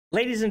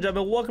Ladies and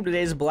gentlemen, welcome to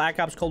today's Black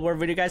Ops Cold War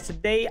video, guys.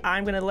 Today,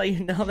 I'm going to let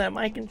you know that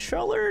my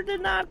controller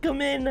did not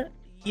come in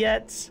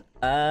yet.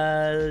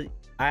 I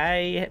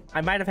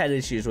might have had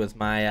issues with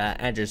my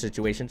Android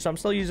situation, so I'm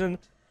still using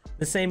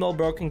the same old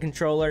broken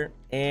controller,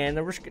 and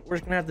we're just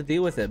going to have to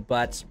deal with it.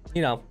 But,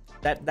 you know,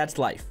 that's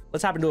life.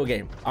 Let's hop into a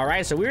game. All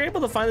right, so we were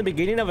able to find the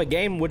beginning of a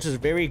game, which is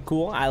very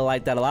cool. I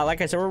like that a lot.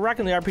 Like I said, we're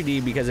rocking the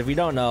RPD because if you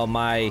don't know,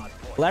 my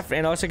left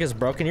analytic is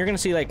broken. You're going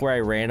to see, like, where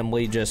I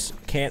randomly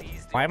just can't...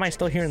 Why am I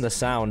still hearing the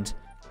sound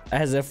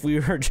as if we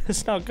were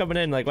just now coming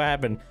in? Like, what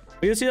happened?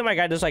 But you'll see that my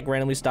guy just, like,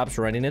 randomly stops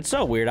running. It's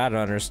so weird. I don't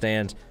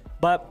understand.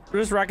 But we're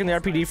just rocking the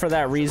RPD for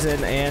that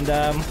reason. And,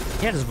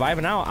 yeah, just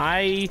vibing out.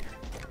 I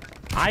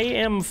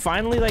am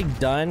finally, like,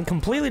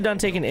 completely done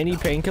taking any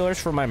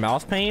painkillers for my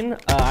mouth pain.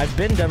 I've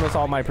been done with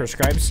all my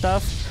prescribed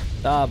stuff.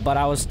 But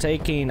I was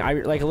taking,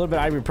 like, a little bit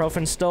of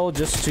ibuprofen still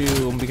just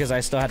because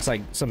I still had,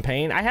 like, some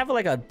pain. I have,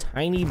 like, a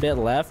tiny bit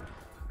left.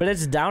 But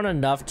it's down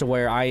enough to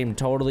where I am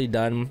totally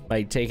done,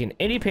 like, taking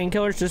any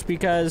painkillers just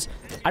because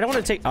I don't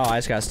want to take... Oh, I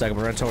just got stuck up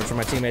and run so much for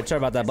my teammate. Sorry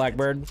about that,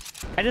 Blackbird.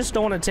 I just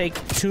don't want to take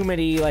too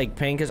many, like,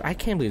 painkillers. I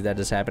can't believe that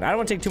just happened. I don't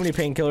want to take too many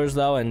painkillers,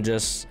 though, and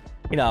just,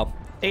 you know...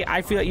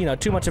 I feel like, you know,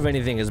 too much of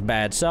anything is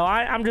bad. So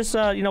I'm just,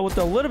 you know, with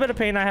the little bit of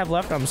pain I have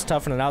left, I'm just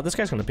toughing it out. This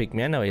guy's going to peek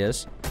me. I know he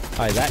is.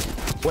 Oh,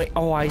 that... Wait.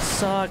 Oh, I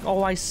suck.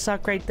 Oh, I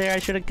suck right there. I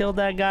should have killed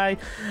that guy.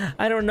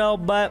 I don't know,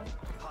 but...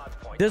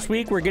 This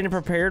week, we're getting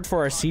prepared for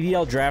our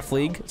CDL Draft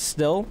League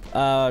still.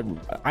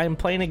 I'm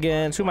playing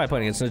against... Who am I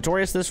playing against?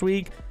 Notorious this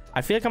week.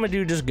 I feel like I'm going to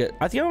do just good.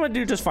 I think I'm going to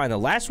do just fine. The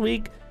last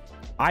week,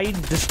 I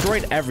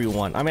destroyed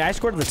everyone. I mean, I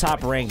scored the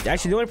top rank.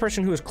 Actually, the only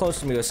person who was close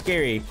to me was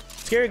Scary.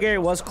 Scary Gary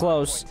was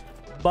close,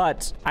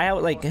 but I had,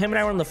 like, him and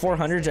I were in the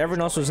 400s.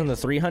 Everyone else was in the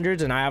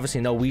 300s, and I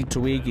obviously know week to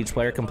week, each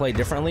player can play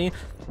differently.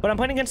 But I'm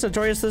playing against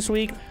Notorious this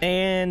week,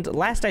 and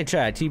last I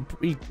checked, he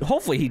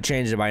hopefully he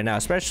changed it by now,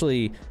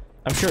 especially...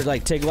 I'm sure,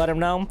 like, Tig let him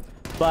know.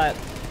 But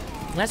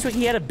last week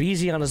he had a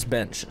BZ on his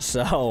bench,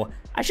 so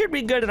I should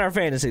be good in our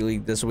fantasy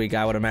league this week,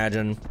 I would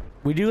imagine.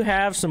 We do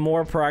have some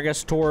more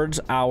progress towards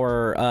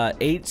our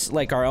eights,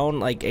 like our own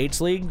like eights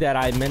league that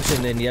I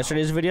mentioned in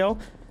yesterday's video.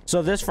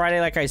 So this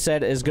Friday, like I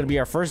said, is going to be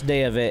our first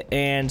day of it,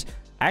 and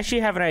I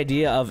actually have an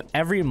idea of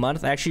every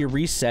month actually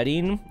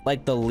resetting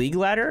like the league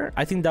ladder.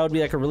 I think that would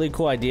be like a really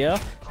cool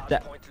idea.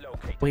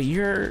 Wait,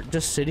 you're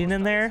just sitting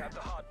in there?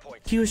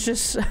 He was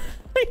just...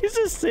 He's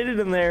just sitting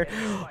in there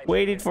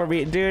waiting for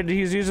me. Dude,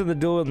 he's using the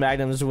dual with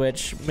magnums,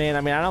 which, man,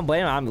 I mean, I don't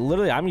blame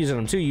him. I'm using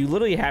them too. You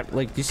literally have,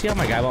 like, do you see how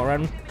my guy won't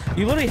run?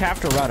 You literally have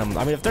to run them.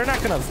 I mean, if they're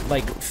not gonna,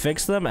 like,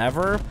 fix them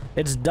ever,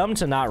 it's dumb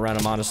to not run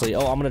them, honestly.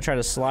 Oh, I'm gonna try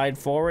to slide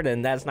forward,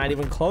 and that's not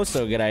even close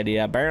to a good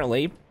idea,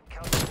 apparently.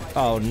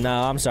 Oh,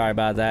 no, I'm sorry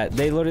about that.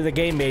 The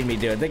game made me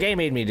do it. The game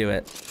made me do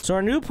it. So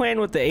our new plan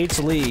with the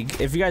 8s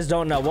league, if you guys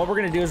don't know, what we're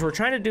gonna do is we're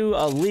trying to do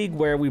a league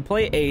where we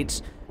play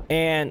 8s,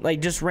 and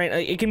like just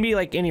it can be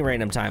like any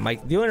random time.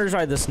 Like the only reason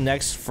why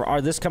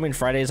this coming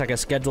Friday is like a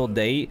scheduled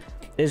date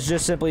is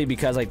just simply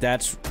because like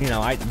that's, you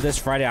know, this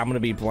Friday I'm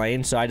gonna be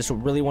playing, so I just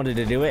really wanted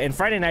to do it. And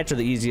Friday nights are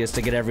the easiest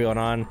to get everyone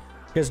on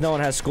because no one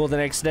has school the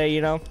next day,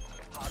 you know,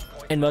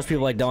 and most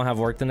people like don't have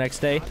work the next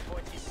day.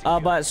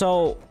 But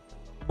so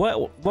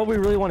what we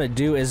really want to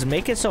do is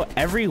make it so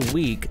every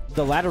week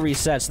the ladder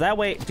resets. That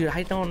way, dude,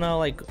 I don't know,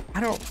 like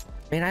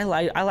Man,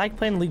 I like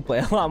playing league play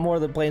a lot more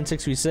than playing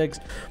 6v6,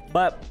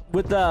 but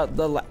with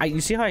you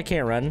see how I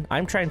can't run?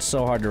 I'm trying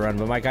so hard to run,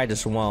 but my guy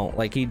just won't.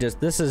 Like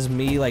this is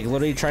me like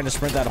literally trying to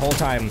sprint that whole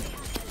time.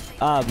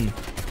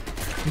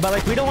 But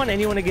like we don't want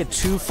anyone to get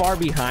too far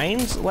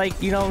behind. Like,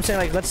 you know what I'm saying?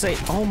 Like let's say,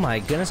 oh my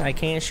goodness, I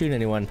can't shoot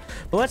anyone.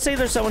 But let's say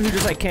there's someone who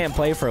just like can't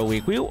play for a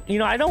week. You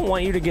know, I don't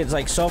want you to get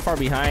like so far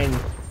behind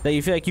that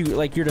you feel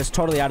like you're just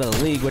totally out of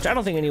the league, which I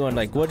don't think anyone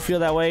like would feel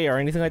that way or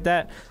anything like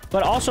that.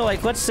 But also,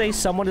 like, let's say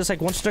someone just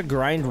like wants to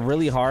grind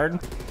really hard,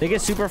 they get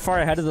super far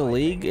ahead of the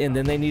league, and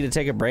then they need to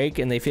take a break,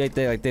 and they feel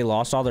like they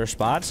lost all their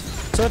spots.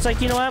 So it's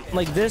like, you know what?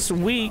 Like this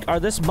week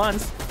or this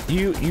month,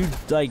 you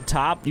were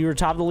top of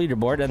the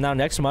leaderboard, and now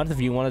next month,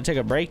 if you want to take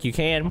a break, you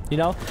can. You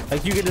know,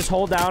 like you can just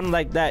hold down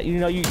like that. You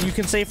know, you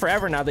can say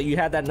forever now that you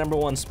had that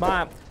 #1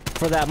 spot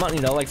for that month. You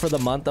know, like for the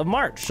month of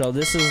March. So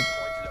this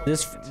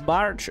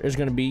March is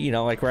going to be, you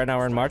know, like right now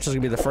we're in March, is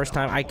going to be the first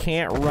time I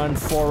can't run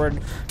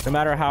forward no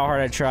matter how hard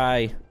I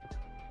try.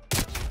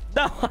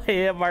 No, I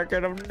am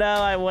marking him. No,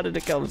 I wanted to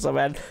kill him so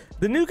bad.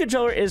 The new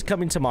controller is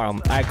coming tomorrow.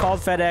 I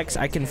called FedEx.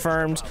 I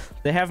confirmed.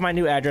 They have my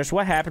new address.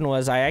 What happened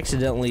was I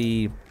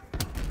accidentally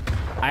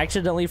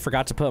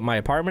forgot to put my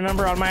apartment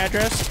number on my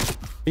address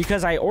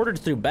because I ordered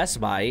through Best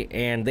Buy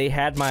and they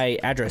had my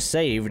address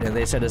saved and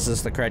they said, is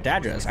this the correct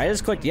address? I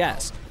just clicked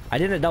yes. I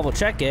didn't double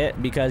check it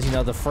because, you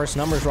know, the first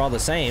numbers were all the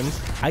same.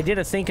 I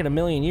didn't think in a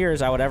million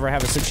years I would ever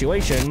have a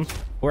situation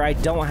where I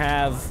don't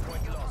have...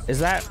 Is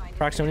that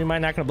proximity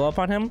mine not going to blow up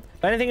on him?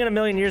 But I didn't think in a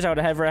million years I would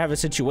ever have a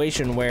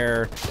situation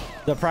where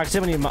the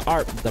proximity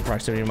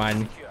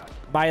mine...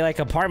 my like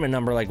apartment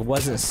number like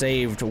wasn't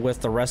saved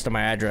with the rest of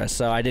my address,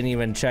 so I didn't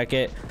even check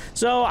it.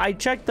 So I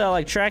checked the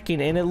like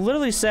tracking, and it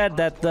literally said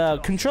that the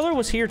controller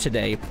was here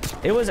today.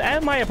 It was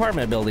at my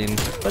apartment building,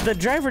 but the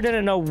driver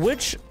didn't know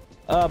which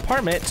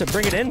apartment to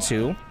bring it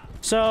into.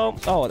 So,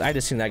 oh, I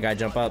just seen that guy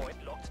jump up.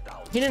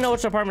 He didn't know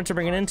which apartment to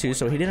bring it into,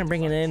 so he didn't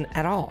bring it in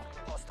at all.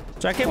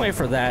 So I can't wait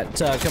for that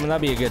to come, and that'll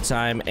be a good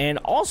time. And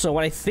also,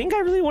 what I think I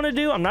really want to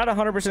do, I'm not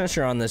 100%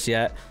 sure on this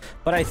yet,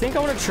 but I think I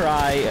want to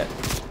try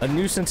a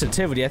new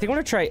sensitivity. I think I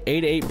want to try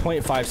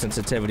 8.5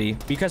 sensitivity,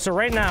 because so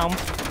right now,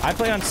 I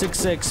play on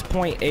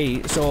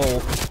 6.8. So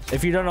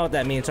if you don't know what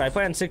that means, so I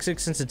play on 6.6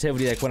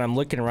 sensitivity, like when I'm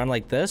looking around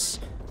like this.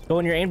 But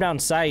when you're aimed down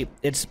sight,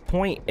 it's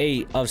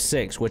 0.8 of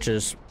 6, which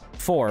is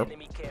 4.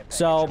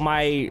 So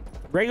my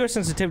regular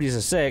sensitivity is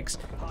a 6.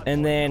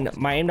 And then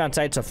my aim down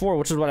sight's a 4,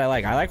 which is what I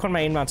like. I like when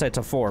my aim down sight's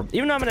a 4.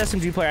 Even though I'm an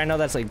SMG player, I know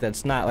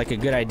that's not like a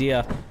good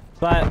idea.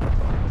 But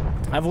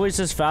I've always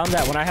just found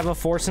that when I have a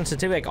 4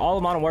 sensitivity, like all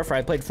of Modern Warfare,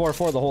 I played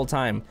 4-4 the whole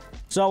time.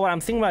 So what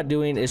I'm thinking about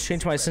doing is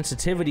change my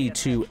sensitivity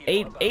to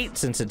 8.8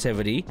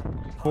 sensitivity,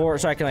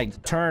 so I can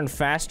like turn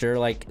faster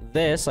like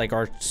this, like,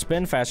 or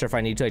spin faster if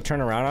I need to, like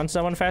turn around on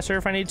someone faster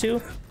if I need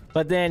to.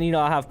 But then, you know,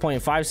 I'll have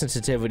 0.5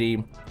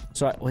 sensitivity.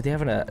 So would they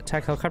have an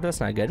attack helicopter? That's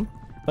not good.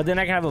 But then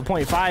I can have a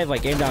 0.5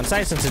 like aim down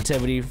sight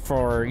sensitivity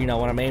for, you know,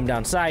 when I'm aimed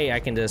down sight, I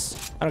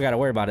don't gotta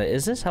worry about it.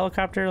 Is this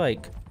helicopter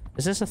like,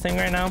 is this a thing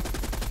right now?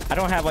 I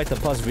don't have like the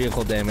plus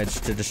vehicle damage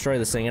to destroy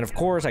this thing, and of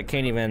course I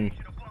can't even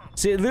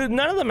see. None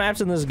of the maps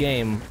in this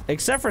game,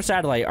 except for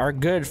satellite, are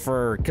good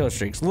for kill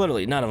streaks.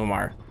 Literally, none of them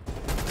are.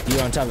 You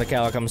on top of the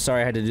calic, I'm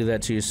sorry I had to do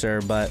that to you,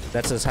 sir, but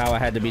that's just how it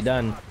had to be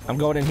done. I'm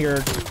going in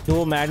here,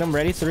 dual magnum,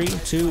 ready, 3,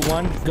 2,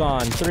 1,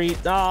 gone. 3.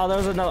 Oh, there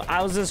was another.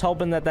 I was just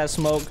hoping that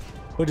smoke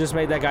would just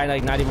make that guy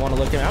like not even want to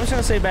look at me. I'm just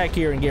gonna stay back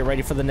here and get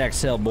ready for the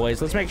next hill,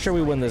 boys. Let's make sure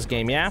we win this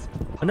game, yeah?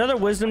 Another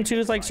wisdom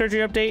tooth like surgery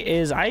update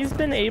is I've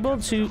been able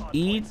to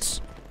eat,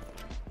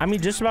 I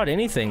mean, just about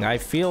anything. I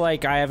feel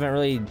like I haven't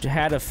really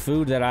had a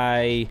food that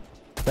I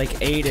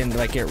like ate and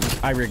like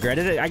I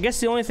regretted it. I guess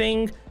the only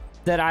thing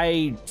that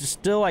I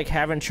still like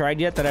haven't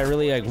tried yet that I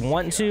really like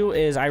want to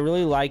is I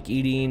really like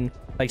eating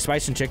like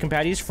spice and chicken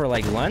patties for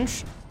like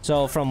lunch.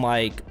 So from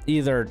like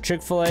either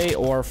Chick-fil-A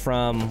or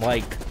from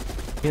like,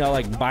 you know,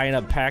 like buying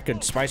a pack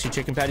of spicy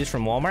chicken patties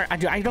from Walmart.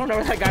 I don't know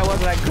where that guy was,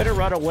 but I couldn't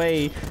run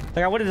away.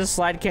 Like I wanted to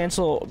slide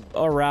cancel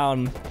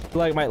around,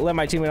 like let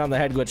my teammate on the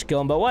head glitch kill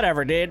him, but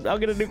whatever, dude. I'll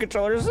get a new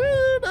controller soon.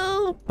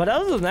 Oh. But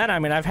other than that, I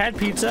mean, I've had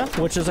pizza,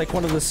 which is like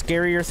one of the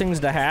scarier things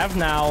to have.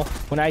 Now,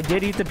 when I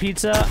did eat the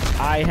pizza,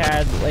 I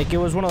had like, it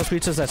was one of those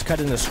pizzas that's cut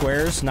into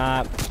squares,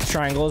 not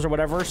triangles or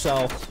whatever.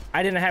 So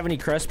I didn't have any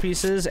crust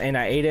pieces, and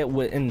I ate it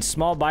in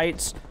small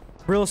bites.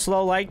 Real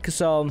slow like,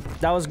 so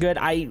that was good.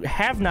 I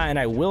have not and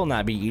I will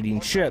not be eating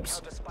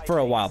chips for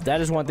a while.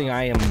 That is one thing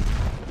I am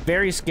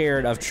very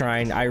scared of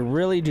trying. I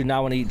really do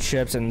not want to eat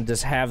chips and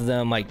just have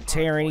them like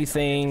tear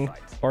anything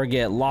or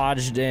get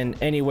lodged in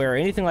anywhere or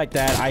anything like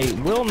that. I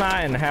will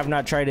not and have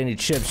not tried any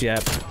chips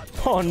yet.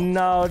 Oh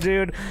no,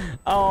 dude.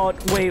 Oh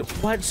wait,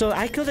 what? So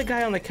I killed the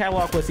guy on the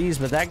catwalk with ease,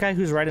 but that guy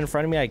who's right in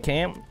front of me, I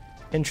can't.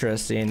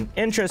 Interesting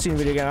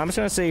video game. I'm just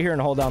gonna sit here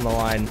and hold down the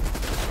line.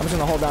 I'm just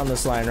gonna hold down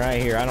this line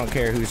right here. I don't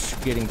care who's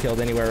getting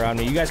killed anywhere around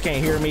me. You guys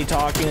can't hear me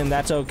talking, and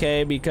that's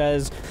okay,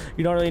 because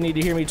you don't really need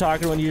to hear me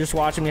talking when you're just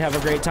watching me have a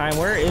great time.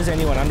 Where is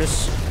anyone? I'm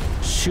just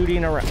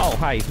shooting around. Oh,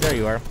 hi. There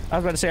you are. I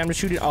was about to say I'm just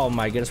shooting. Oh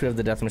my goodness, we have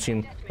the death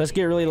machine. Let's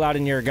get really loud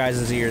in your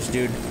guys' ears,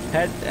 dude.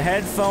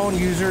 Headphone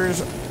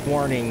users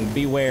warning.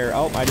 Beware.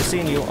 Oh, I just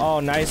seen you. Oh,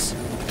 nice.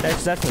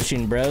 That's death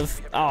machine,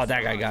 bruv. Oh,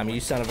 that guy got me, you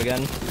son of a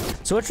gun.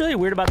 So what's really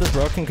weird about this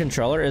broken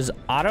controller is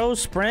auto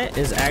sprint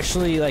is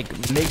actually like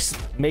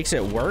makes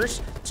it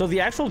worse. So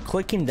the actual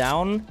clicking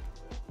down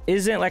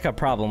isn't like a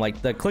problem. Like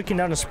the clicking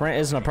down to sprint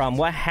isn't a problem.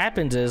 What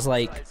happens is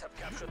like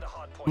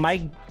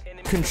my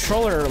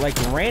controller like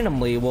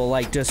randomly will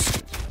like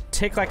just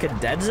tick like a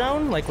dead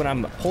zone like when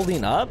I'm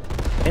holding up,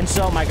 and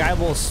so my guy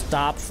will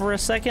stop for a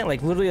second,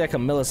 like literally like a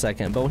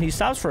millisecond. But when he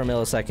stops for a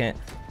millisecond,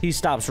 he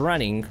stops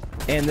running,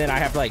 and then I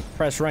have to like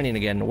press running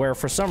again, where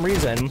for some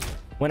reason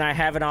when I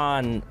have it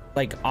on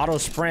like auto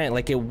sprint,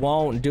 like it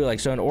won't do it. Like,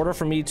 so in order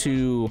for me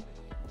to,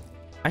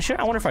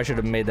 I wonder if I should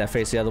have made that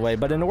face the other way,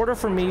 but in order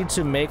for me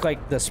to make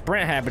like the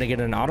sprint happen again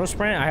in auto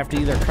sprint, I have to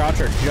either crouch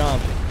or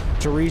jump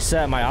to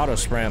reset my auto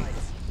sprint,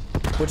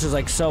 which is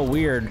like so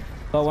weird.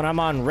 But when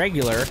I'm on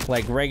regular,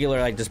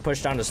 like just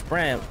push down to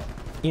sprint,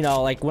 you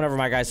know, like whenever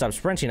my guy stops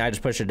sprinting, I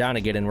just push it down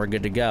again and we're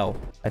good to go.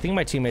 I think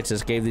my teammates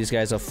just gave these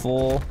guys a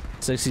full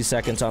 60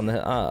 seconds on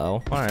the,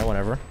 uh-oh. All right,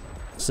 whatever.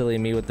 Silly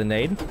me with the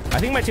nade. I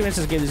think my teammates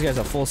just gave these guys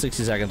a full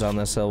 60 seconds on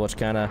this hill, which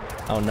kind of,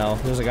 oh no,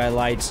 there's a guy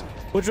lights,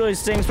 which really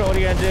stings, but what are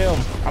you gonna do?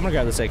 I'm gonna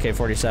grab this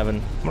AK-47.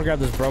 I'm gonna grab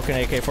this broken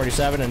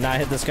AK-47 and not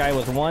hit this guy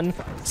with one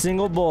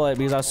single bullet,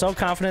 because I was so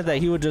confident that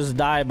he would just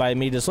die by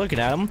me just looking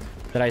at him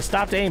that I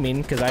stopped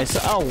aiming, because I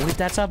saw, oh wait,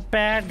 that's a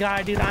bad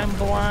guy, dude, I'm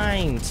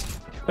blind.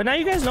 But now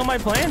you guys know my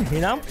plan,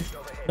 you know?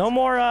 No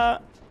more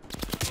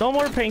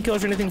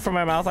painkillers or anything from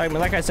my mouth. I mean,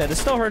 like I said, it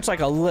still hurts like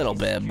a little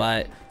bit,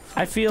 but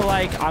I feel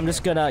like I'm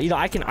just gonna, you know,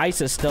 I can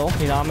ice it still.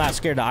 You know, I'm not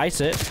scared to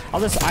ice it. I'll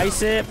just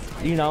ice it,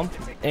 you know,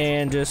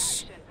 and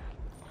just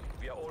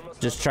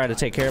try to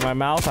take care of my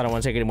mouth. I don't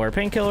want to take any more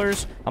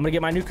painkillers. I'm gonna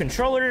get my new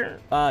controller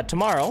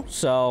tomorrow,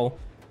 so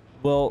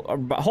we'll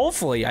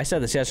hopefully, I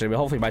said this yesterday, but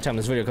hopefully by the time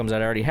this video comes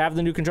out, I already have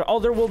the new controller. Oh,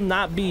 there will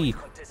not be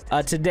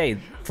today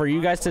for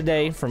you guys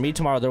today. For me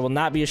tomorrow, there will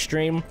not be a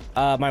stream.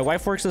 My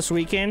wife works this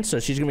weekend, so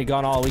she's gonna be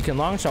gone all weekend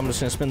long, so I'm just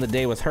gonna spend the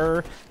day with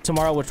her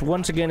tomorrow, which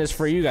once again is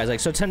for you guys. Like,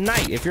 so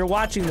tonight, if you're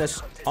watching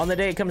this on the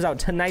day it comes out,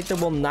 tonight there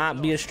will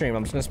not be a stream.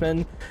 I'm just gonna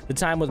spend the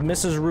time with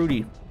Mrs.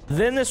 Rudy.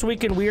 Then this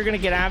weekend, we are going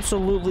to get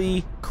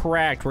absolutely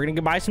cracked. We're going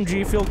to buy some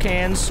G Fuel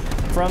cans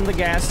from the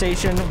gas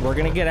station. We're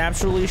going to get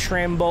absolutely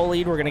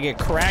shrambolied. We're going to get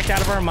cracked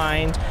out of our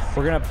mind.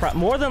 We're going to,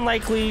 more than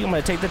likely, I'm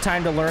going to take the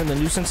time to learn the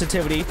new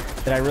sensitivity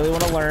that I really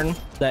want to learn,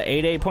 the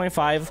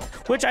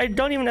 88.5, which I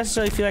don't even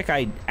necessarily feel like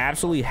I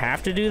absolutely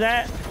have to do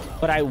that,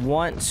 but I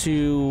want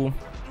to,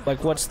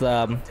 like, what's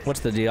the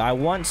deal? I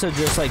want to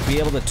just, like, be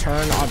able to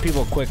turn on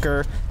people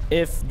quicker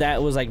if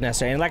that was, like,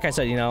 necessary. And like I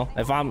said, you know,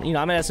 if I'm, you know,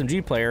 I'm an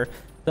SMG player,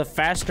 the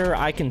faster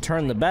I can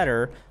turn, the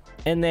better.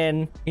 And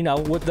then, you know,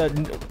 with the,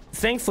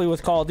 thankfully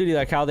with Call of Duty,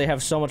 like how they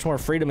have so much more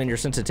freedom in your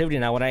sensitivity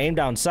now, when I aim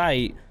down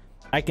sight,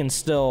 I can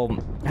still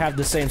have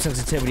the same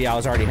sensitivity I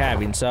was already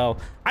having. So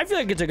I feel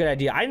like it's a good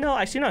idea. I know,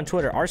 I've seen on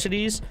Twitter,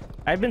 RCDs,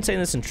 I've been saying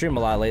this in stream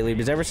a lot lately,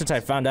 because ever since I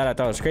found out, I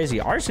thought it was crazy.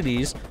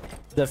 RCDs,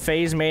 the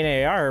phase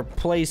main AR,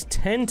 plays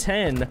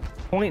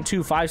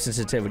 1010.25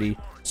 sensitivity.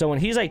 So when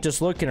he's like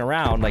just looking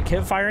around, like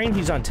hip firing,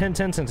 he's on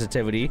 1010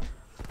 sensitivity.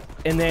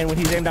 And then when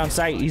he's aimed down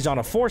sight, he's on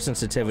a 4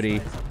 sensitivity.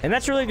 And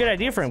that's a really good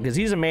idea for him, because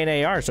he's a main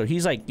AR, so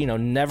he's like, you know,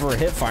 never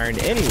hip firing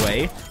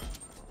anyway.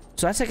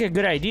 So that's like a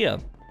good idea.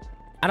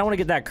 I don't want to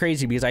get that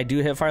crazy, because I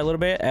do hip fire a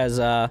little bit as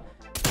a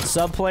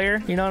sub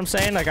player, you know what I'm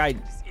saying? Like,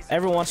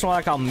 every once in a while,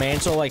 like, I'll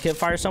mantle, like, hip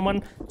fire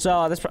someone.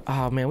 So that's,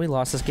 oh man, we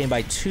lost this game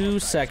by 2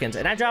 seconds,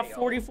 and I dropped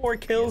 44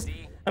 kills.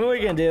 I mean, what are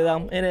you gonna do,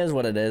 though? It is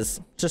what it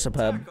is. Just a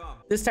pub.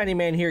 This tiny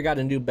man here got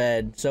a new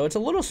bed, so it's a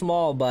little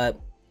small, but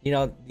you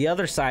know, the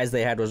other size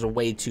they had was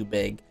way too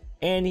big.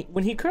 And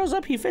when he curls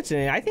up, he fits it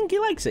in. I think he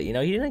likes it. You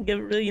know, he didn't give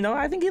it really, you know,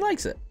 I think he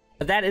likes it.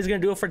 But that is going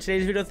to do it for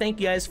today's video.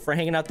 Thank you guys for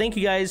hanging out. Thank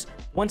you guys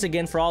once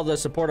again for all the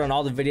support on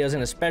all the videos,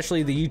 and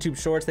especially the YouTube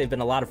shorts. They've been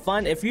a lot of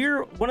fun. If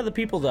you're one of the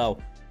people, though,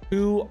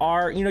 who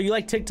are, you know, you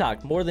like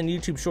TikTok more than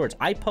YouTube shorts,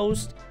 I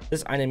post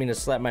this, I didn't mean to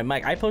slap my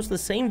mic. I post the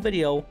same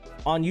video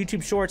on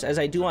YouTube shorts as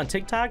I do on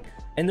TikTok.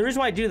 And the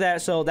reason why I do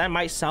that, so that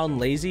might sound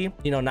lazy,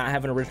 you know, not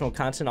having original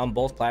content on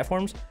both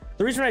platforms.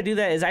 The reason I do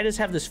that is I just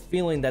have this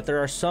feeling that there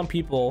are some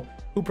people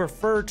who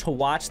prefer to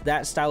watch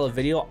that style of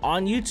video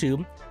on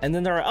YouTube, and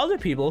then there are other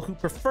people who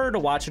prefer to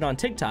watch it on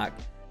TikTok.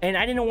 And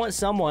I didn't want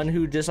someone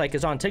who just like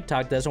is on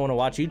TikTok, doesn't want to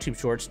watch YouTube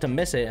shorts, to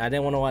miss it. I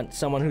didn't want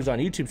someone who's on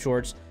YouTube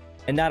shorts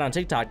and not on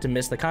TikTok to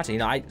miss the content. You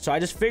know, so I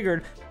just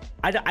figured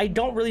I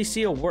don't really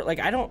see a word, like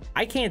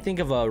I can't think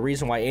of a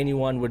reason why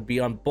anyone would be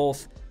on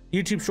both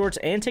YouTube shorts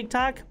and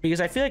TikTok, because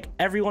I feel like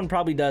everyone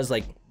probably does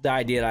like the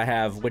idea that I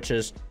have, which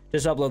is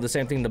just upload the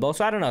same thing to both.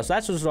 So I don't know. So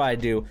that's just what I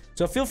do.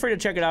 So feel free to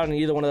check it out on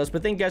either one of those.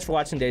 But thank you guys for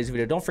watching today's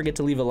video. Don't forget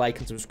to leave a like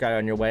and subscribe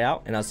on your way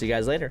out, and I'll see you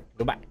guys later.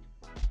 Goodbye.